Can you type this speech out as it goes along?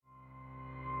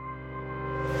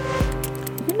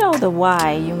know the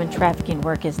why human trafficking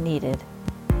work is needed,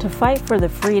 to fight for the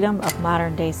freedom of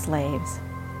modern-day slaves.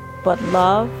 But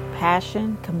love,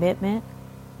 passion, commitment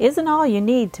isn't all you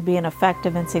need to be an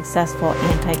effective and successful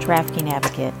anti-trafficking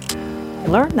advocate.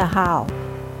 Learn the how.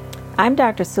 I'm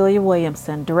Dr. Celia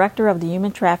Williamson, Director of the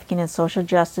Human Trafficking and Social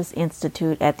Justice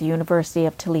Institute at the University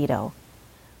of Toledo.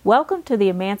 Welcome to the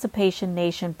Emancipation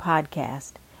Nation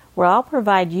podcast, where I'll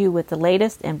provide you with the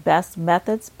latest and best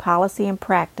methods, policy, and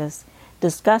practice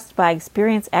discussed by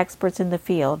experienced experts in the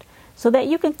field so that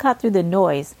you can cut through the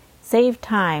noise, save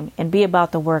time, and be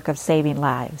about the work of saving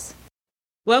lives.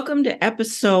 Welcome to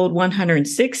episode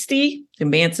 160,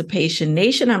 Emancipation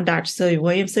Nation. I'm Dr. Celia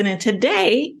Williamson, and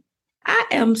today I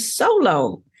am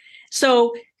solo.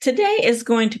 So today is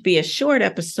going to be a short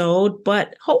episode,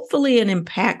 but hopefully an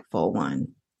impactful one.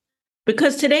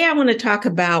 Because today I want to talk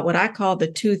about what I call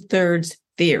the two-thirds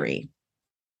theory.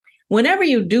 Whenever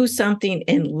you do something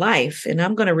in life, and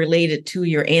I'm going to relate it to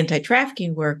your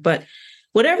anti-trafficking work, but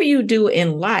whatever you do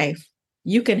in life,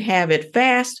 you can have it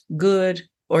fast, good,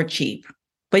 or cheap.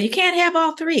 But you can't have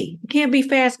all three. You can't be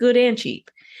fast, good, and cheap.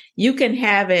 You can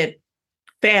have it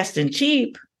fast and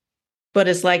cheap, but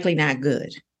it's likely not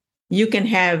good. You can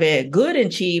have it good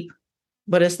and cheap,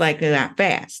 but it's likely not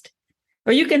fast.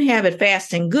 Or you can have it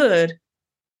fast and good,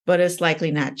 but it's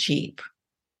likely not cheap.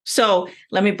 So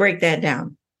let me break that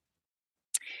down.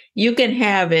 You can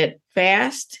have it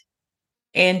fast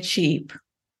and cheap,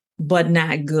 but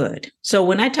not good. So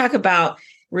when I talk about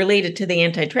related to the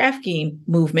anti-trafficking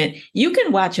movement, you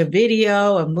can watch a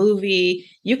video, a movie,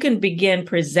 you can begin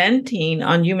presenting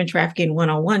on Human Trafficking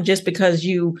 101 just because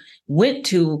you went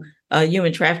to a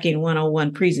Human Trafficking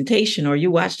 101 presentation, or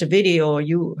you watched a video, or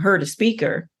you heard a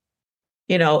speaker.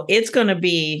 You know, it's going to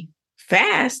be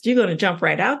fast. You're going to jump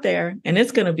right out there, and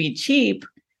it's going to be cheap,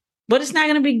 but it's not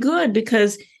going to be good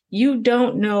because you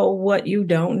don't know what you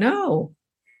don't know.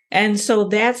 And so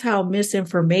that's how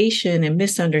misinformation and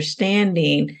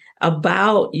misunderstanding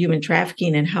about human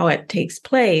trafficking and how it takes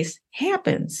place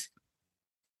happens.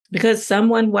 Because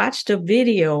someone watched a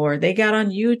video or they got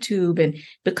on YouTube, and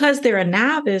because they're a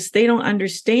novice, they don't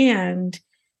understand,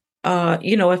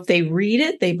 if they read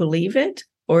it, they believe it.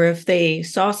 Or if they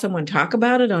saw someone talk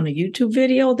about it on a YouTube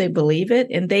video, they believe it,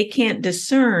 and they can't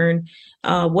discern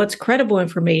what's credible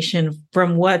information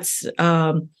from what's,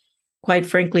 quite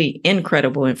frankly,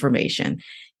 incredible information.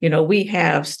 You know, we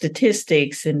have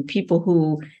statistics and people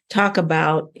who talk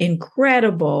about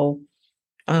incredible,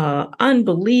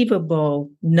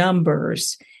 unbelievable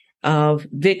numbers of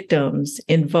victims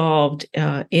involved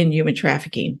in human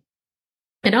trafficking.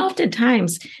 And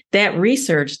oftentimes that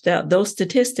research, those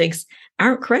statistics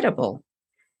aren't credible.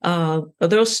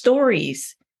 Those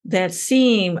stories that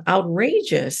seem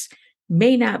outrageous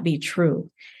may not be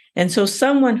true. And so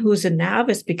someone who's a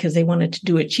novice because they wanted to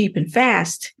do it cheap and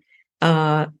fast,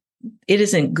 it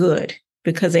isn't good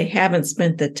because they haven't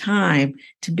spent the time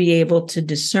to be able to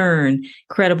discern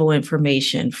credible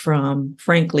information from,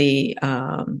 frankly,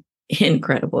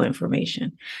 incredible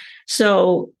information.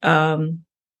 So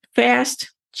fast,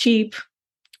 cheap,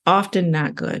 often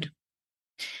not good.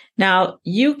 Now,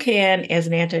 you can, as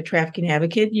an anti-trafficking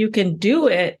advocate, you can do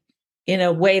it in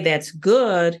a way that's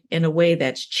good, in a way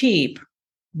that's cheap,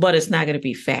 but it's not going to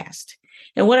be fast.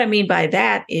 And what I mean by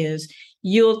that is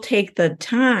you'll take the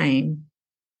time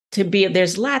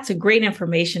there's lots of great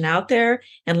information out there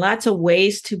and lots of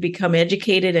ways to become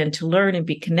educated and to learn and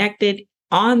be connected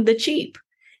on the cheap.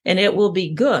 And it will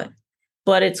be good,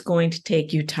 but it's going to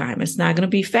take you time. It's not going to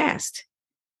be fast.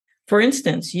 For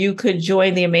instance, you could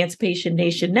join the Emancipation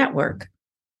Nation Network.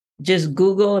 Just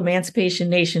Google Emancipation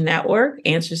Nation Network,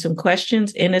 answer some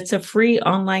questions, and it's a free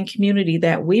online community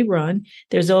that we run.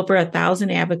 There's over 1,000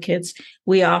 advocates.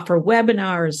 We offer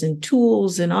webinars and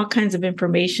tools and all kinds of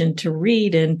information to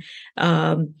read. And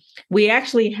we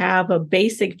actually have a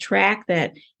basic track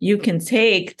that you can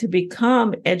take to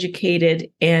become educated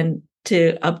and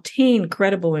to obtain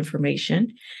credible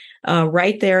information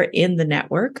right there in the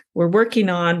network. We're working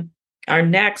on our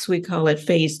next, we call it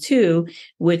phase 2,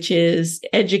 which is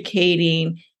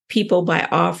educating people by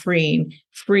offering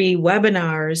free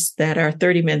webinars that are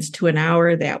 30 minutes to an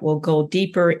hour that will go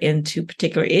deeper into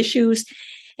particular issues.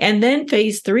 And then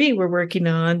phase 3, we're working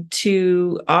on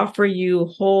to offer you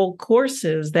whole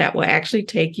courses that will actually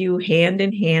take you hand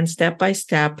in hand, step by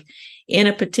step, in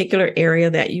a particular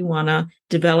area that you want to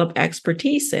develop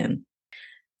expertise in.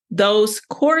 Those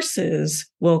courses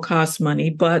will cost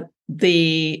money, but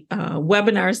the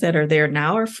webinars that are there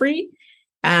now are free,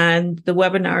 and the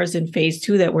webinars in phase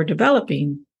 2 that we're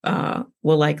developing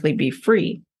will likely be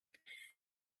free.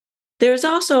 There's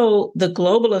also the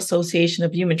Global Association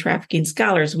of Human Trafficking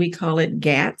Scholars. We call it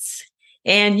GATS.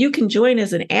 And you can join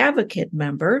as an advocate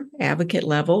member, advocate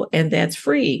level, and that's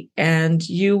free. And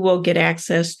you will get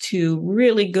access to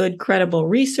really good, credible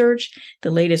research,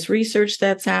 the latest research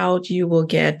that's out. You will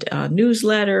get a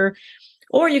newsletter,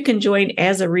 or you can join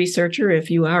as a researcher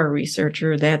if you are a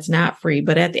researcher. That's not free.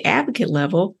 But at the advocate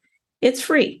level, it's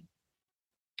free.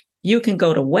 You can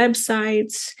go to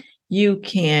websites. You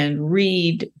can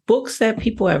read books that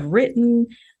people have written,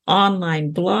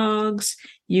 online blogs.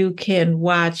 You can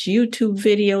watch YouTube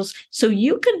videos. So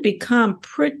you can become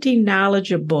pretty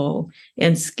knowledgeable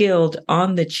and skilled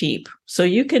on the cheap. So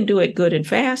you can do it good and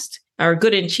fast, or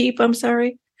good and cheap,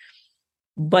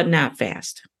 but not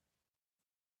fast.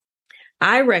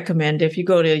 I recommend, if you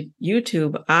go to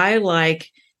YouTube, I like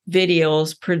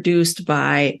videos produced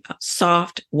by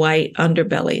Soft White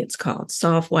Underbelly. It's called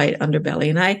Soft White Underbelly.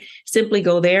 And I simply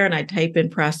go there and I type in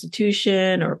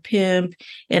prostitution or pimp,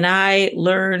 and I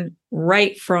learn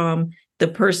right from the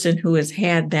person who has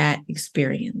had that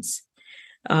experience.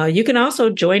 You can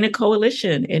also join a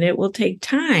coalition, and it will take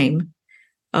time,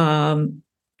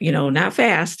 not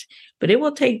fast, but it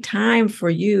will take time for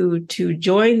you to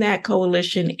join that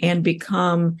coalition and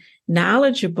become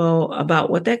knowledgeable about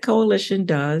what that coalition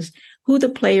does, who the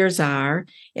players are,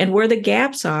 and where the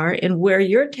gaps are, and where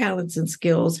your talents and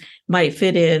skills might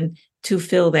fit in to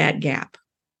fill that gap.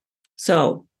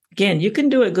 So again, you can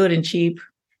do it good and cheap,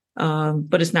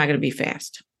 but it's not going to be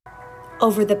fast.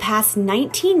 Over the past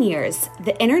 19 years,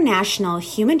 the International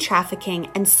Human Trafficking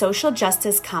and Social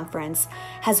Justice Conference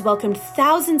has welcomed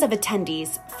thousands of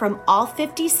attendees from all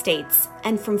 50 states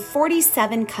and from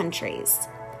 47 countries.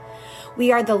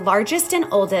 We are the largest and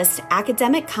oldest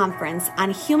academic conference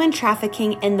on human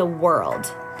trafficking in the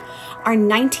world. Our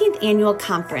 19th annual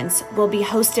conference will be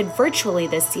hosted virtually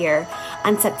this year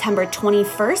on September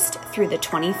 21st through the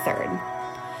 23rd.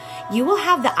 You will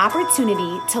have the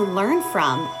opportunity to learn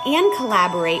from and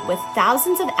collaborate with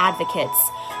thousands of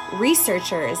advocates,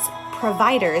 researchers,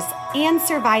 providers, and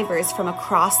survivors from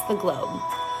across the globe.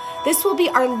 This will be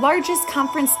our largest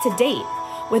conference to date,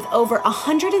 with over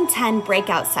 110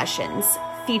 breakout sessions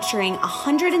featuring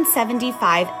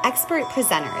 175 expert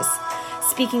presenters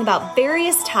speaking about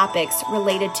various topics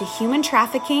related to human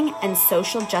trafficking and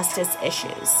social justice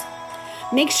issues.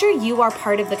 Make sure you are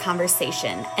part of the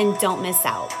conversation and don't miss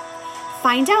out.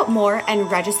 Find out more and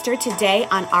register today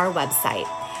on our website,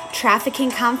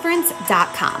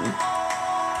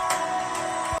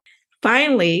 traffickingconference.com.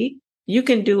 Finally, you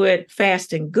can do it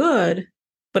fast and good,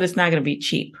 but it's not going to be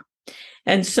cheap.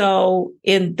 And so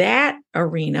in that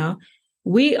arena,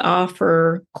 we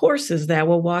offer courses that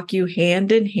will walk you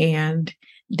hand in hand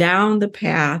down the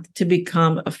path to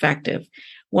become effective.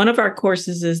 One of our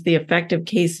courses is the Effective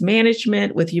Case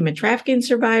Management with Human Trafficking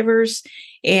Survivors.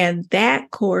 And that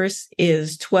course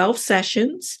is 12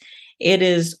 sessions. It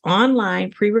is online,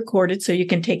 pre-recorded, so you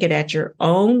can take it at your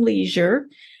own leisure.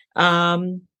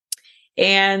 And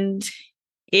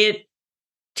it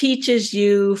teaches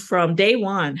you from day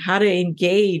one how to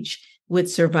engage with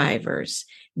survivors,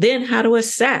 then how to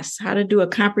assess, how to do a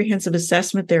comprehensive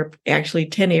assessment. There are actually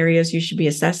 10 areas you should be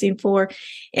assessing for,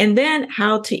 and then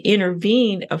how to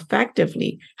intervene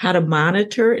effectively, how to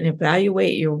monitor and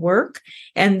evaluate your work,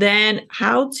 and then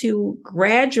how to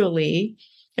gradually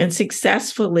and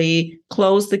successfully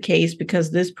close the case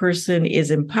because this person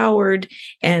is empowered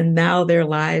and now their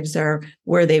lives are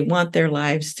where they want their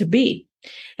lives to be.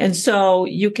 And so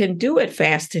you can do it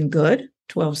fast and good,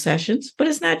 12 sessions, but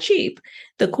it's not cheap.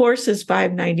 The course is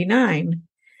 $5.99.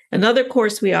 Another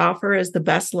course we offer is the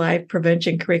Best Life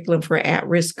Prevention Curriculum for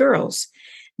At-Risk Girls.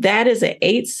 That is an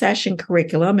 8-session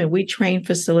curriculum, and we train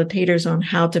facilitators on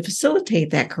how to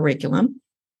facilitate that curriculum.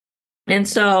 And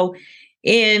so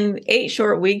in 8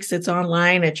 short weeks, it's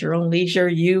online at your own leisure.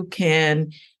 You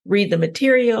can read the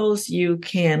materials, you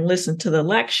can listen to the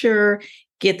lecture,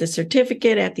 get the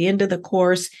certificate at the end of the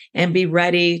course, and be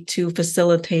ready to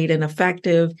facilitate an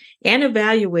effective and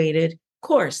evaluated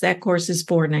course. That course is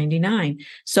 $4.99.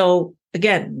 So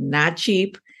again, not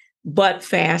cheap, but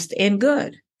fast and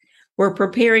good. We're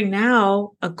preparing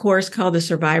now a course called The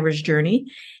Survivor's Journey,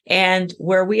 and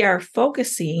where we are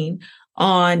focusing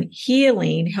on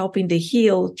healing, helping to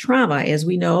heal trauma. As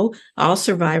we know, all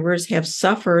survivors have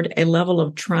suffered a level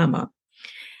of trauma.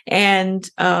 And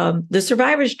the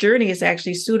survivor's journey is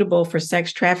actually suitable for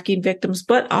sex trafficking victims,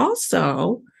 but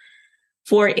also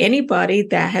for anybody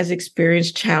that has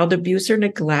experienced child abuse or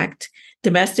neglect,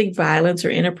 domestic violence or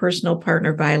interpersonal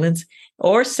partner violence,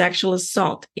 or sexual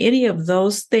assault. Any of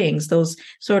those things, those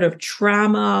sort of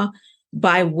trauma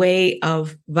by way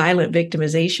of violent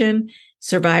victimization,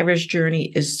 survivor's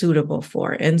journey is suitable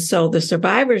for. And so the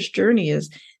survivor's journey is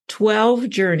 12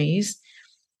 journeys,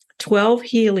 12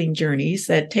 healing journeys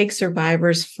that take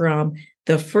survivors from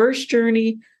the first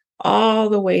journey all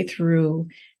the way through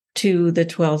to the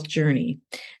 12th journey.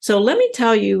 So let me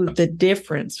tell you the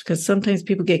difference, because sometimes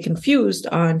people get confused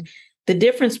on the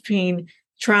difference between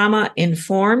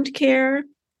trauma-informed care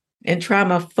and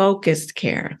trauma-focused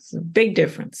care. It's a big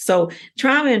difference. So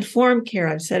trauma-informed care,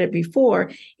 I've said it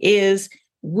before, is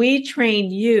we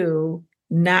train you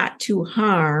not to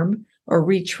harm or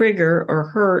re-trigger or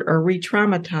hurt or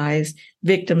re-traumatize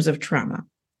victims of trauma.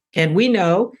 And we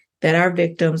know that our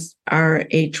victims are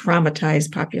a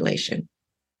traumatized population.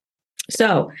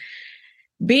 So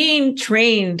being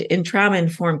trained in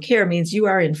trauma-informed care means you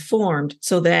are informed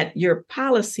so that your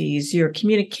policies, your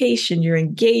communication, your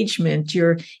engagement,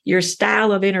 your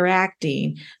style of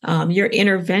interacting, your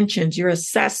interventions, your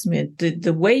assessment,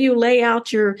 the way you lay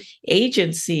out your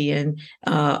agency, and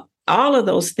all of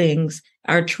those things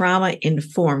are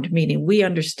trauma-informed, meaning we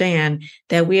understand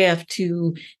that we have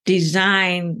to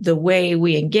design the way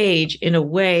we engage in a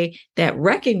way that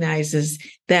recognizes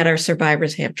that our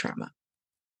survivors have trauma.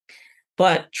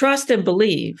 But trust and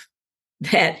believe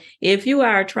that if you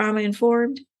are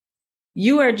trauma-informed,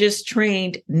 you are just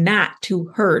trained not to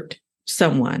hurt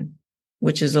someone,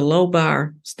 which is a low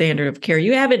bar standard of care.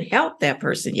 You haven't helped that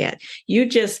person yet. You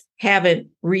just haven't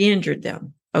re-injured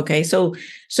them. Okay, so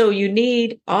you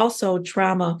need also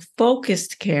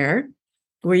trauma-focused care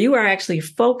where you are actually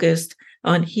focused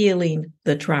on healing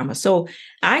the trauma. So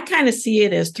I kind of see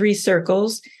it as three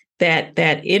circles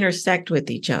that intersect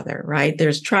with each other, right?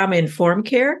 There's trauma-informed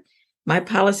care. My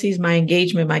policies, my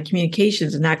engagement, my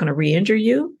communications are not going to re-injure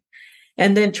you.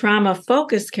 And then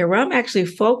trauma-focused care, where I'm actually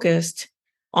focused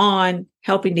on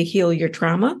helping to heal your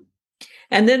trauma.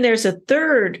 And then there's a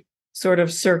third sort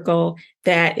of circle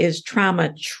that is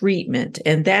trauma treatment.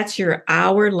 And that's your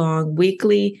hour-long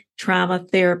weekly trauma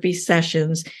therapy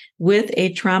sessions with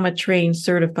a trauma-trained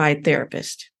certified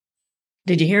therapist.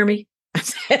 Did you hear me? I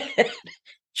said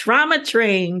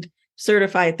trauma-trained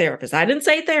certified therapist. I didn't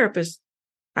say therapist.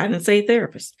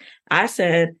 I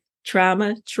said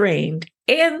trauma-trained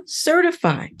and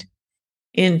certified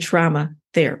in trauma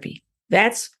therapy.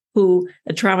 That's who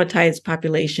a traumatized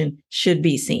population should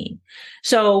be seeing.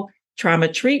 So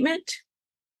trauma treatment,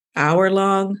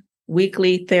 hour-long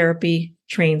weekly therapy,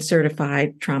 trained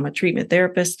certified trauma treatment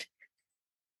therapist.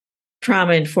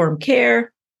 Trauma-informed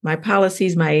care, my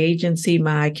policies, my agency,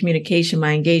 my communication,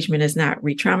 my engagement is not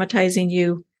re-traumatizing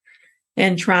you.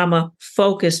 And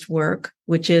trauma-focused work,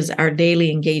 which is our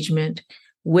daily engagement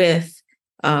with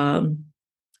a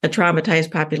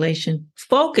traumatized population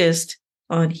focused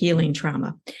on healing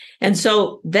trauma. And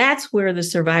so that's where the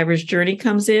survivor's journey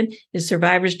comes in. The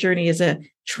survivor's journey is a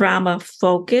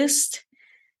trauma-focused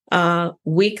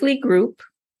weekly group.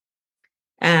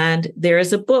 And there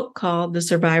is a book called The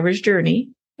Survivor's Journey,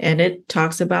 and it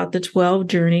talks about the 12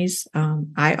 journeys.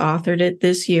 I authored it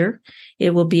this year.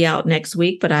 It will be out next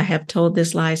week, but I have told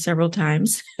this lie several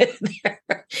times.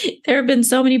 There have been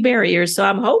so many barriers. So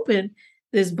I'm hoping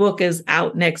this book is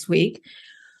out next week.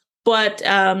 But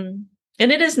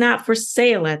and it is not for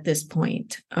sale at this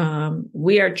point.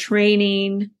 We are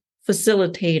training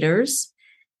facilitators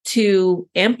to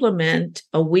implement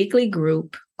a weekly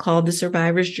group called The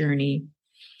Survivor's Journey.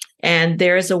 And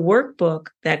there is a workbook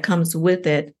that comes with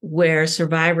it where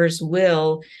survivors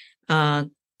will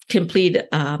complete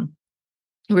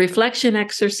reflection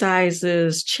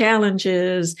exercises,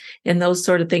 challenges, and those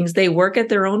sort of things. They work at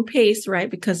their own pace,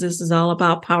 right? Because this is all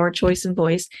about power, choice, and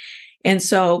voice. And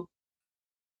so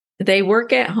they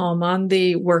work at home on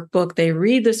the workbook, they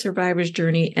read the survivor's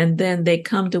journey, and then they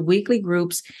come to weekly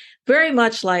groups, very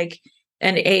much like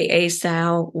an AA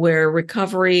style, where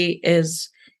recovery is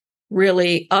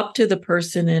really up to the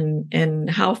person and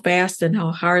how fast and how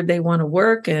hard they want to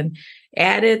work and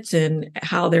at it and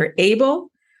how they're able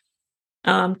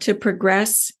to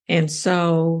progress. And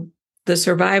so the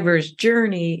survivor's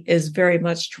journey is very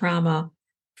much trauma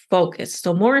focused.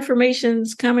 So more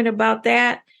information's coming about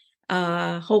that.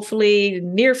 Hopefully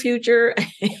near future.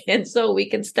 And so we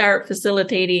can start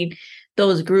facilitating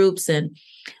those groups. And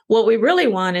what we really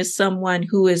want is someone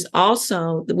who is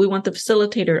also, we want the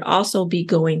facilitator to also be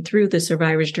going through the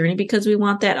survivor's journey, because we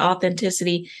want that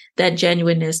authenticity, that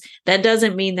genuineness. That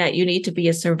doesn't mean that you need to be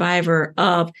a survivor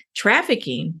of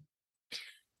trafficking,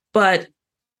 but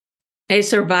a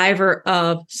survivor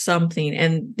of something.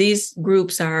 And these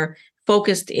groups are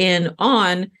focused in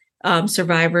on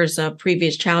survivors of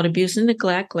previous child abuse and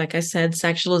neglect, like I said,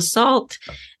 sexual assault,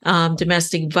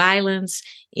 domestic violence,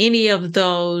 any of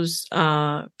those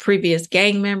previous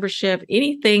gang membership,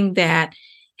 anything that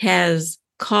has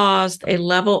caused a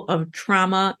level of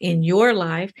trauma in your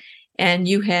life and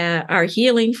you are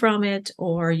healing from it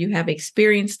or you have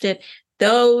experienced it,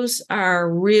 those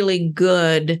are really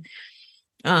good.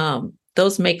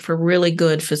 Those make for really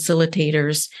good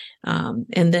facilitators.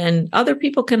 And then other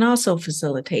people can also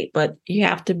facilitate, but you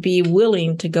have to be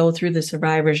willing to go through the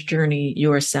survivor's journey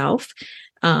yourself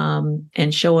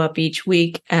and show up each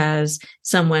week as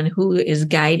someone who is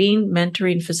guiding,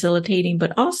 mentoring, facilitating,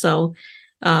 but also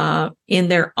in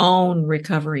their own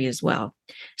recovery as well.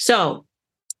 So,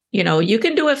 you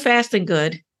can do it fast and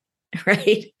good,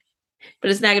 right?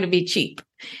 But it's not going to be cheap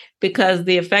because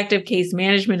the effective case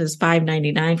management is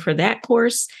 $5.99 for that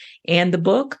course and the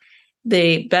book.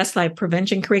 The Best Life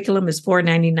Prevention Curriculum is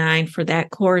 $4.99 for that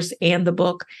course and the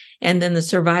book. And then the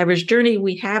Survivor's Journey,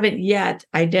 we haven't yet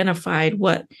identified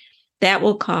what that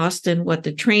will cost and what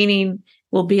the training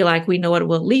will be like. We know it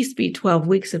will at least be 12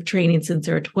 weeks of training since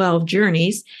there are 12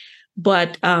 journeys,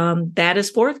 but that is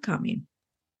forthcoming.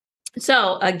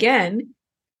 So again,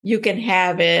 you can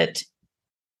have it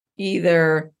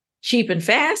either cheap and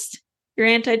fast, your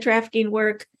anti-trafficking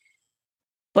work,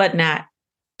 but not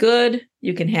good.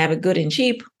 You can have it good and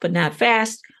cheap, but not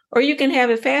fast, or you can have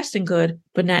it fast and good,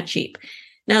 but not cheap.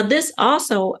 Now, this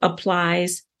also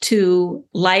applies to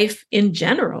life in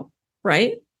general,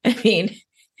 right? I mean,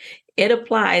 it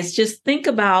applies. Just think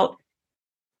about,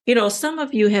 some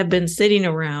of you have been sitting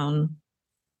around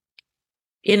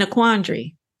in a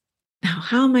quandary. Now,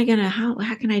 how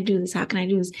can I do this? How can I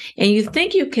do this? And you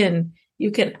think you can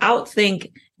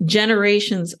outthink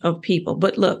generations of people.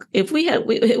 But look, if we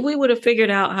would have figured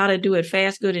out how to do it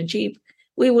fast, good, and cheap,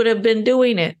 we would have been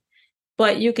doing it.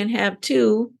 But you can have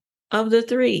two of the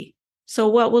three. So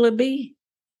what will it be?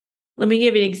 Let me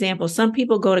give you an example. Some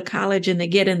people go to college and they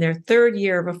get in their third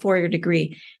year of a 4-year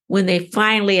degree when they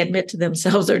finally admit to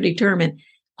themselves or determine,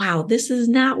 wow, this is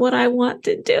not what I want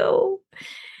to do.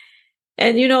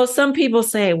 And, some people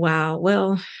say, wow,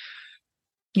 well,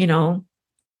 I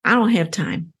don't have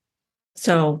time.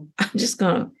 So I'm just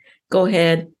going to go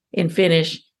ahead and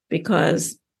finish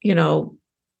because,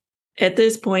 at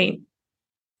this point,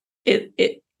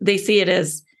 they see it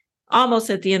as almost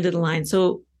at the end of the line.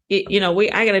 So,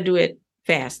 I got to do it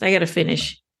fast. I got to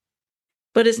finish.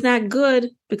 But it's not good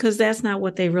because that's not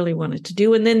what they really wanted to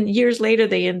do. And then years later,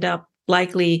 they end up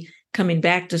likely coming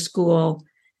back to school,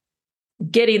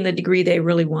 getting the degree they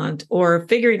really want, or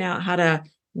figuring out how to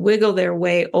wiggle their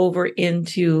way over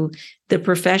into the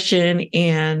profession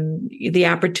and the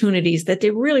opportunities that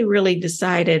they really, really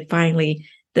decided finally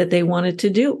that they wanted to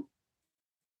do.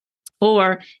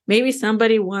 Or maybe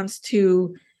somebody wants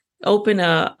to open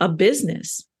a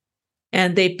business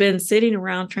and they've been sitting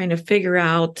around trying to figure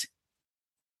out,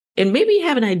 and maybe you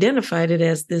haven't identified it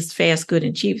as this fast, good,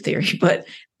 and cheap theory, but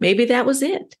maybe that was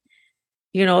it.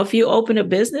 If you open a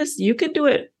business, you can do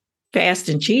it fast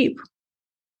and cheap.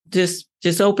 Just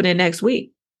open it next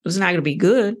week. It's not going to be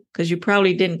good because you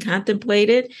probably didn't contemplate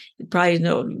it. You probably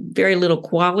know very little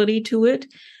quality to it.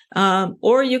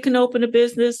 Or you can open a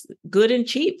business good and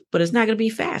cheap, but it's not going to be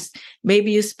fast.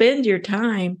 Maybe you spend your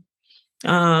time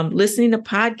listening to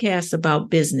podcasts about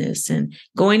business and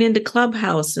going into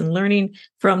Clubhouse and learning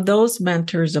from those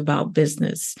mentors about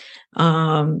business.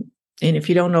 And if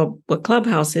you don't know what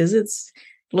Clubhouse is,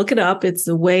 look it up. It's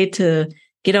a way to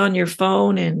get on your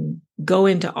phone and go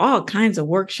into all kinds of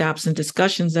workshops and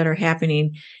discussions that are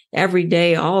happening every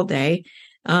day, all day.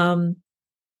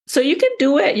 So you can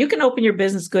do it. You can open your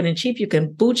business good and cheap. You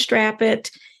can bootstrap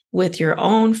it with your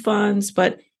own funds,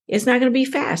 but it's not going to be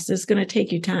fast. It's going to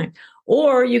take you time.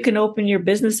 Or you can open your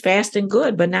business fast and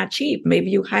good, but not cheap.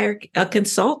 Maybe you hire a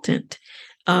consultant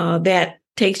that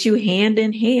takes you hand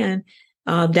in hand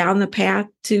down the path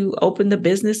to open the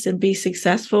business and be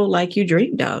successful like you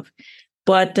dreamed of.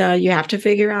 But you have to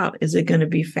figure out, is it going to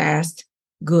be fast,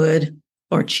 good,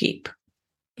 or cheap?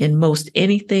 In most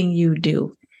anything you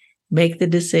do, make the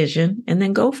decision and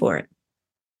then go for it.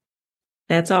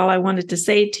 That's all I wanted to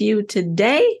say to you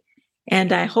today.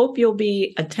 And I hope you'll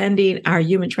be attending our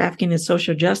Human Trafficking and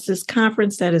Social Justice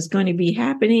Conference that is going to be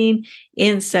happening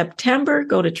in September.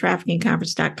 Go to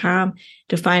traffickingconference.com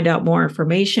to find out more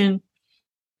information.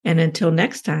 And until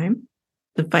next time,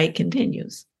 the fight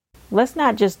continues. Let's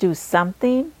not just do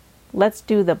something, let's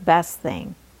do the best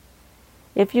thing.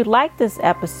 If you like this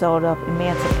episode of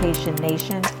Emancipation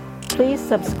Nation, please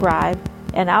subscribe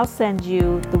and I'll send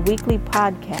you the weekly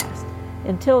podcast.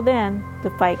 Until then,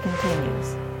 the fight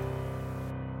continues.